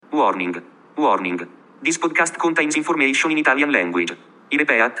Warning. Warning. This podcast contains information in Italian language. I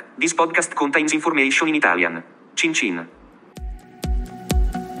repeat, this podcast contains information in Italian. Cin cin.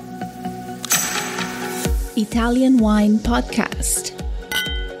 Italian Wine Podcast.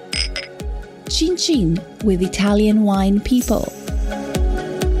 Cin Cin with Italian wine people.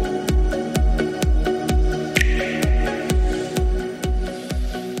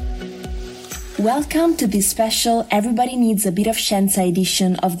 Welcome to this special Everybody Needs a Bit of Scienza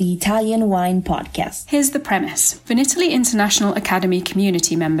edition of the Italian Wine Podcast. Here's the premise. Vinitaly International Academy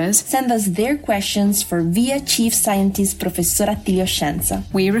community members send us their questions for VIA Chief Scientist Professor Attilio Scienza.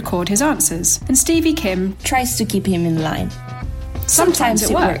 We record his answers, and Stevie Kim tries to keep him in line. Sometimes it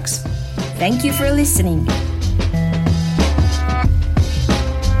works. Thank you for listening.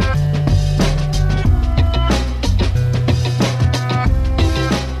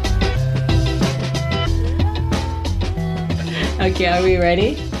 Okay, are we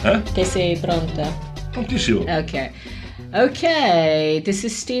ready? Che sei pronta? Prontissimo. Okay, this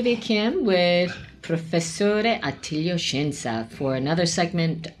is Stevie Kim with Professore Attilio Scienza for another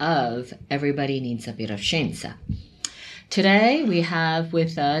segment of Everybody Needs a Bit of Scienza. Today we have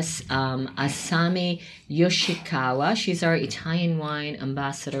with us Asami Yoshikawa. She's our Italian wine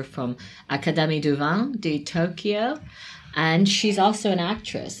ambassador from Académie du Vin di Tokyo. And she's also an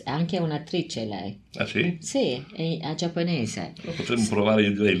actress, è anche un'attrice lei. Ah sì? Sì, è giapponese. Potremmo provare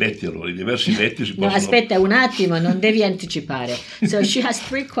i letti allora, i diversi letti si possono... No, aspetta un attimo, non devi anticipare. So she has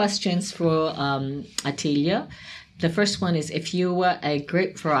 3 questions for Attilio. The first one is, if you were a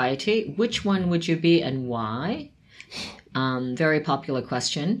grape variety, which one would you be and why? Very popular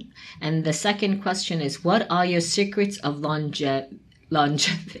question. And the second question is, what are your secrets of longevity?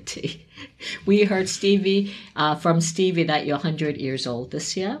 We heard from Stevie that you're 100 years old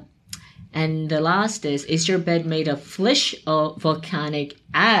this year. And the last is your bed made of flesh or volcanic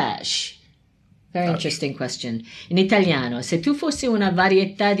ash? Very interesting question. In italiano, se tu fossi una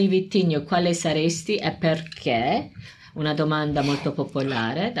varietà di vitigno, quale saresti e perché? Una domanda molto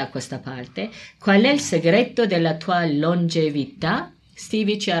popolare da questa parte. Qual è il segreto della tua longevità?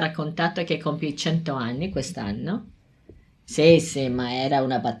 Stevie ci ha raccontato che compie 100 anni quest'anno. Sì, ma era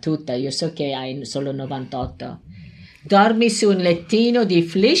una battuta, io so che hai solo 98. Dormi su un lettino di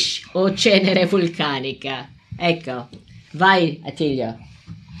flesh o cenere vulcanica? Ecco, vai Attilio.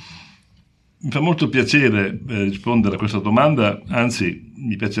 Mi fa molto piacere rispondere a questa domanda, anzi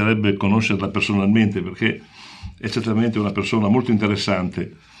mi piacerebbe conoscerla personalmente perché è certamente una persona molto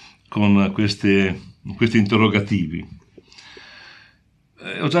interessante con questi interrogativi.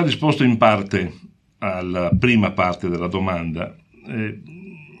 Ho già risposto in parte alla prima parte della domanda.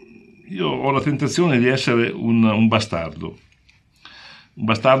 Io ho la tentazione di essere un bastardo. Un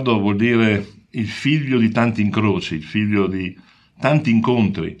bastardo vuol dire il figlio di tanti incroci, il figlio di tanti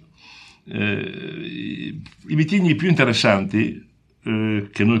incontri. I vitigni più interessanti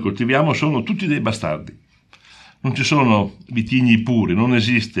che noi coltiviamo sono tutti dei bastardi. Non ci sono vitigni puri, non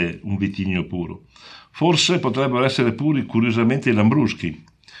esiste un vitigno puro. Forse potrebbero essere puri curiosamente i lambruschi,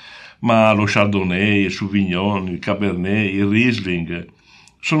 ma lo Chardonnay, il Sauvignon, il Cabernet, il Riesling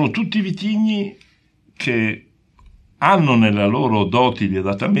sono tutti vitigni che hanno nella loro doti di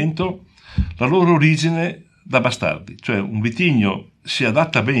adattamento la loro origine da bastardi, cioè un vitigno si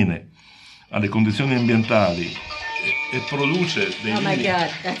adatta bene alle condizioni ambientali e produce dei vini. Oh my God,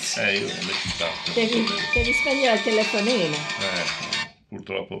 that's... io non l'ho citato. Devi spegnere il telefonino.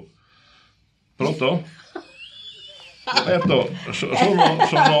 Purtroppo. Pronto? Roberto,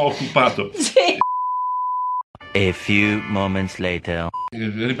 sono occupato. Sì. A few moments later.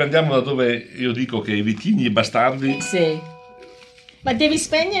 Riprendiamo da dove io dico che i vitigni bastardi... Sì. Ma devi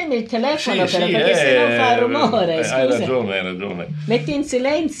spegnermi il telefono perché sennò fa rumore. Scusa. Hai ragione. Metti in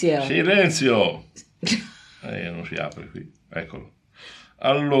silenzio. Silenzio! Non si apre qui. Eccolo.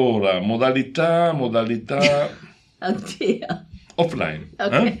 Allora, modalità... Oddio. Offline.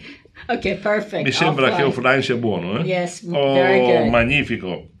 Ok. Ok, perfect. Mi sembra che offline sia buono, eh? Yes, very good.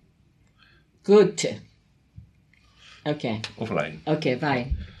 Magnifico. Good. Ok. Offline. Ok,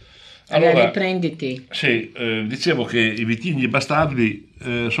 vai. Allora riprenditi. Sì, dicevo che i vitigni bastardi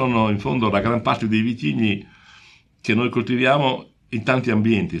sono in fondo la gran parte dei vitigni che noi coltiviamo in tanti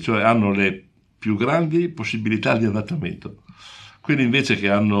ambienti, cioè hanno le più grandi possibilità di adattamento. Quelli invece che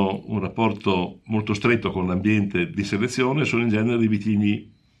hanno un rapporto molto stretto con l'ambiente di selezione sono in genere i vitigni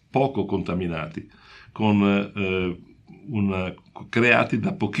poco contaminati, con creati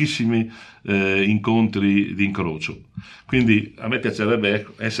da pochissimi incontri di incrocio. Quindi a me piacerebbe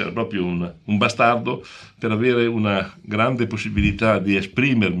essere proprio un bastardo per avere una grande possibilità di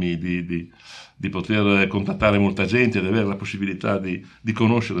esprimermi, di poter contattare molta gente, di avere la possibilità di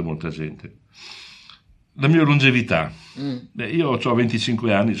conoscere molta gente. La mia longevità. Io ho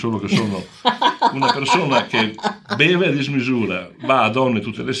 25 anni, solo che sono una persona che beve a dismisura, va a donne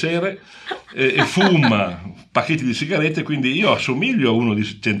tutte le sere e fuma pacchetti di sigarette, quindi io assomiglio a uno di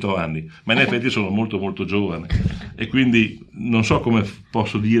 100 anni, ma in effetti sono molto molto giovane e quindi non so come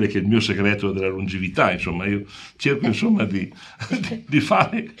posso dire che il mio segreto è della longevità. Insomma, io cerco di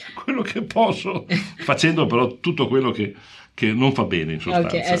fare quello che posso, facendo però tutto quello che non fa bene in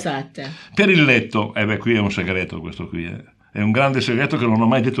sostanza. Ok, esatto. Per il letto, qui è un segreto, questo qui è un grande segreto che non ho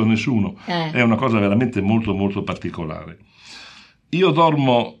mai detto a nessuno, è una cosa veramente molto molto particolare. Io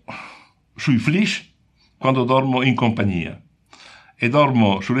dormo sui fleece quando dormo in compagnia e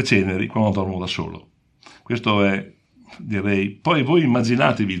dormo sulle ceneri quando dormo da solo. Questo è, direi, poi voi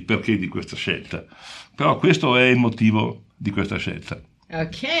immaginatevi il perché di questa scelta, però questo è il motivo di questa scelta.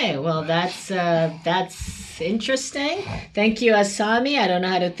 Okay, well, that's interesting. Thank you, Asami. I don't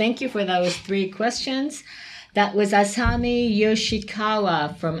know how to thank you for those 3 questions. That was Asami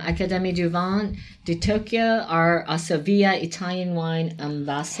Yoshikawa from Académie du Vin de Tokyo, our Asavia Italian wine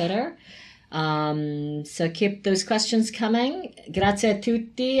ambassador. So keep those questions coming. Grazie a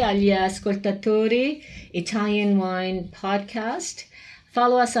tutti agli ascoltatori Italian Wine Podcast.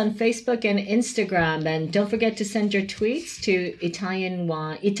 Follow us on Facebook and Instagram, and don't forget to send your tweets to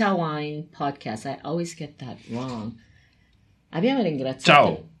Ita Wine Podcast. I always get that wrong. Abbiamo ringraziato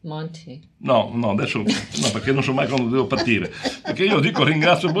Ciao. Monti. No, adesso no, perché non so mai quando devo partire. Perché io dico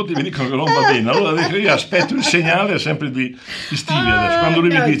ringrazio Monti, mi dicono che non va bene. Allora dico, io aspetto il segnale sempre di Stevie adesso. Quando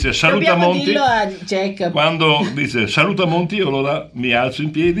lui mi dice saluta Monti, quando dice saluta Monti, io allora mi alzo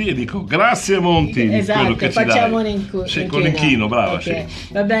in piedi e dico grazie Monti. Esatto, che facciamo un sì, con l'inchino, brava, okay.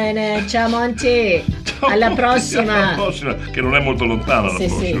 sì. Va bene, ciao Monti. Ciao, alla prossima. Alla prossima, che non è molto lontana la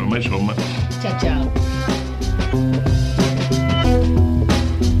prossima, sì. Ma insomma. Ciao.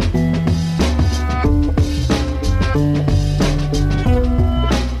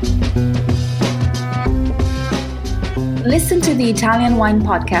 Listen to the Italian Wine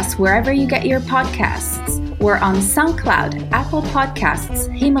Podcast wherever you get your podcasts. We're on SoundCloud, Apple Podcasts,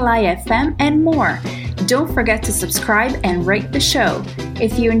 Himalaya FM, and more. Don't forget to subscribe and rate the show.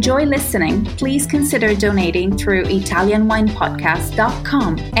 If you enjoy listening, please consider donating through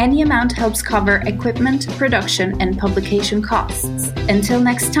ItalianWinePodcast.com. Any amount helps cover equipment, production, and publication costs. Until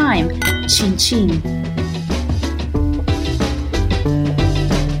next time, cin cin.